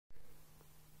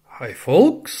Hi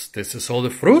folks, this is all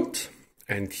the fruit,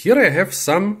 and here I have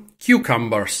some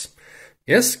cucumbers.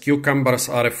 Yes, cucumbers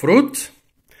are a fruit.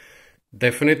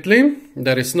 Definitely,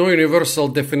 there is no universal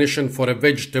definition for a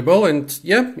vegetable, and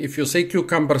yeah, if you say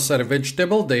cucumbers are a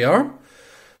vegetable, they are.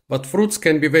 But fruits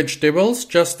can be vegetables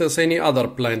just as any other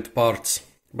plant parts.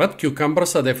 But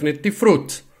cucumbers are definitely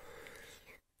fruit.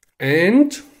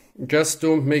 And just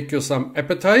to make you some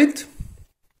appetite,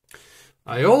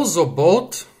 I also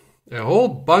bought a whole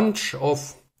bunch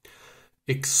of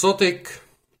exotic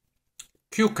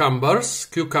cucumber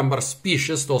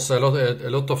species, those a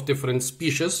lot of different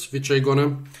species, which I'm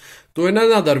gonna do in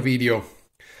another video.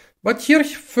 But here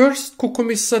first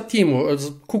Cucumis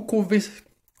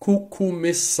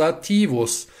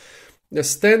sativus, the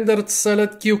standard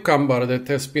salad cucumber that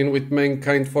has been with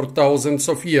mankind for thousands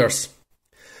of years.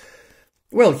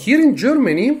 Well, here in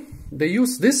Germany, they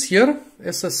use this here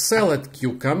as a salad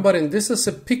cucumber, and this is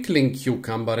a pickling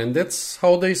cucumber, and that's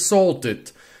how they sold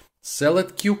it.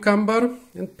 Salad cucumber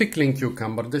and pickling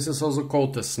cucumber. This is also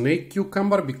called a snake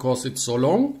cucumber because it's so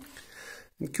long.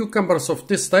 And cucumbers of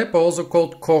this type are also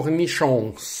called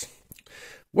cornichons.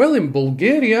 Well, in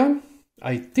Bulgaria,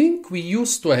 I think we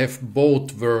used to have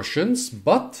both versions,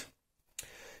 but I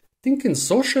think in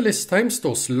socialist times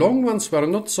those long ones were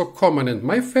not so common, and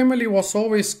my family was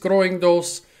always growing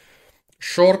those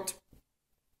short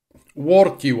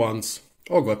warty ones.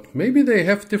 Oh god, maybe they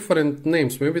have different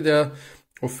names, maybe they are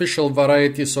official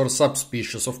varieties or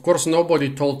subspecies. Of course,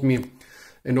 nobody told me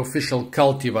an official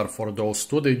cultivar for those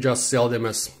two. They just sell them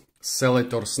as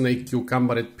salad or snake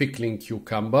cucumber and pickling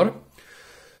cucumber.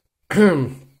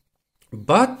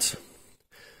 But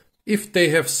if they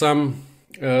have some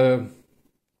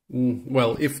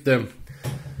well, if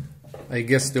I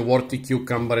guess the warty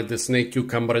cucumber and the snake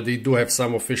cucumber, they do have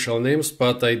some official names,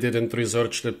 but I didn't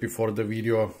research that before the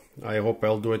video. I hope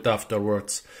I'll do it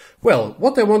afterwards. Well,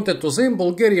 what I wanted to say, in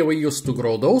Bulgaria we used to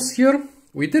grow those here.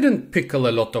 We didn't pickle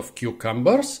a lot of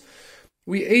cucumbers.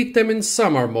 We ate them in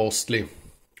summer mostly,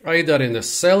 either in a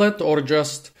salad or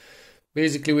just...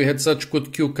 Basically, we had such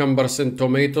good cucumbers and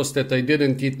tomatoes that I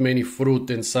didn't eat many fruit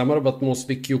in summer, but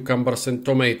mostly cucumbers and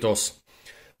tomatoes.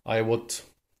 I would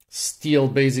steal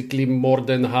basically more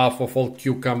than half of all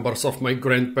cucumbers of my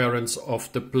grandparents off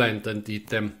the plant and eat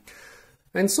them.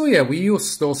 And so yeah, we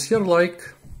use those here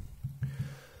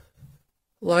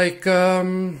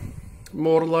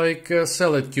more like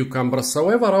salad cucumbers.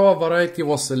 However, our variety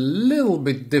was a little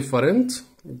bit different.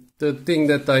 The thing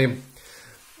that I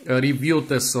reviewed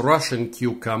as Russian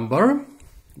cucumber,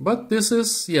 but this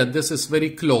is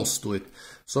very close to it.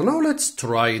 So now let's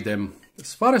try them.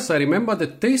 As far as I remember, the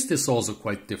taste is also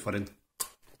quite different.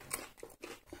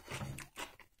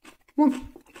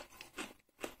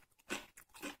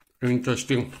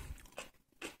 Interesting.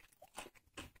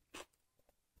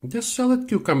 This salad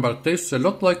cucumber tastes a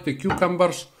lot like the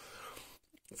cucumbers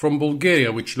from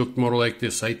Bulgaria, which looked more like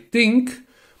this. I think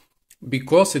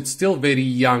because it's still very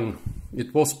young.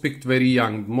 It was picked very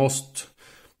young. Most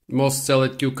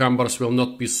salad cucumbers will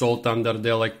not be sold under,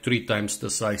 they're like 3 times the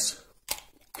size.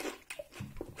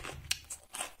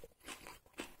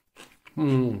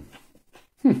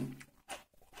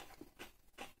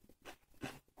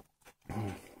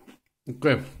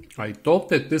 Okay, I thought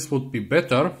that this would be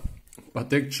better,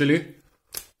 but actually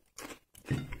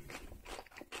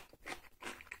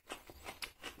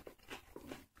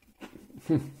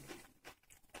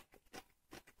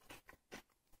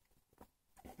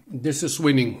this is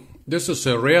winning. This is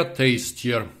a rare taste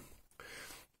here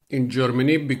in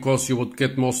Germany because you would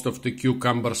get most of the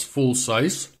cucumbers full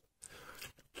size.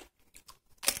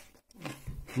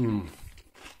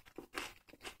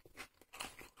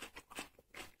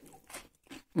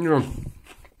 Yeah.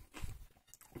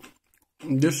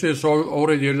 This is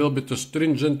already a little bit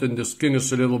astringent, and the skin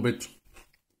is a little bit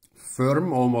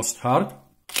firm, almost hard.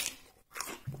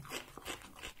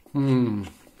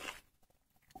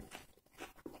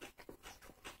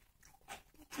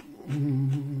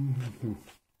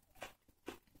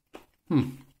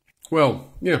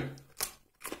 Well, yeah.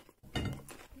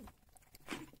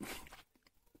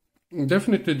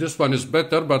 Definitely this one is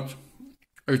better, but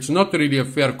it's not really a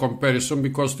fair comparison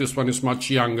because this one is much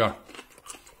younger.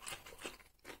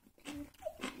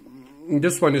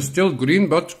 This one is still green,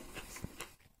 but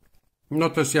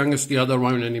not as young as the other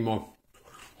one anymore.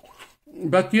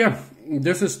 But yeah,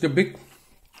 this is the big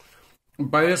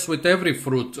bias with every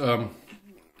fruit.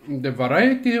 The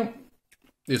variety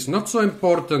is not so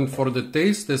important for the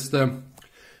taste as the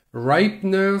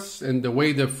ripeness and the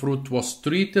way the fruit was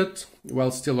treated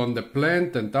while still on the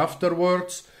plant and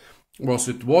afterwards. Was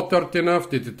it watered enough?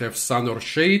 Did it have sun or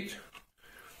shade?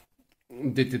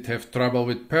 Did it have trouble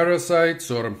with parasites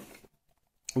or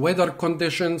weather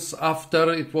conditions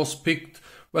after it was picked?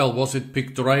 Well, was it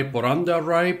picked ripe or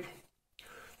underripe?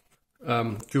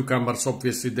 Cucumbers,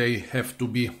 obviously, they have to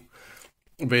be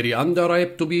very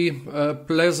underripe to be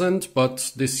pleasant,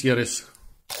 but this year is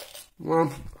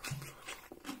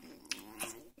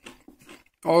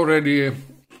already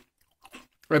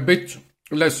a bit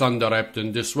less underripe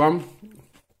than this one.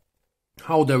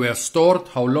 How they were stored,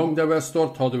 how long they were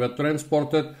stored, how they were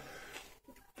transported,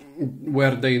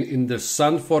 were they in the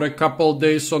sun for a couple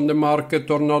days on the market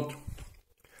or not?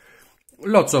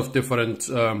 Lots of different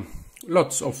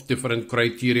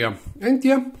criteria. And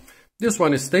yeah, this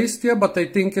one is tastier, but I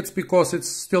think it's because it's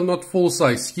still not full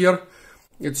size. Here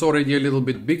it's already a little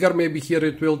bit bigger. Maybe here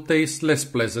it will taste less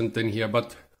pleasant than here,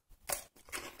 but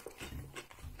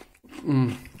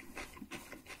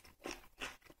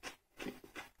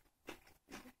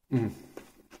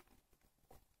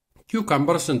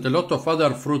cucumbers and a lot of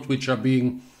other fruit which are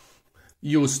being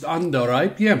used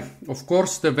underripe. Yeah, of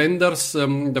course the vendors,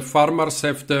 the farmers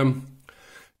have the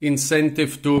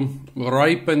incentive to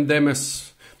ripen them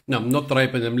not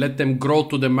ripen them, let them grow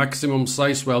to the maximum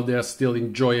size while they are still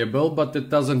enjoyable, but it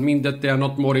doesn't mean that they are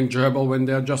not more enjoyable when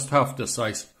they are just half the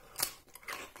size.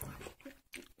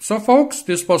 So folks,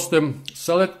 this was the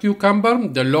salad cucumber,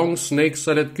 the long snake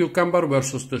salad cucumber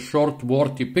versus the short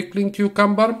warty pickling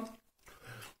cucumber.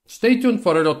 Stay tuned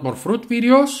for a lot more fruit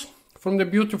videos from the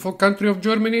beautiful country of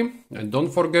Germany, and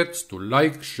don't forget to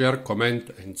like, share,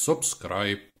 comment and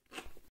subscribe.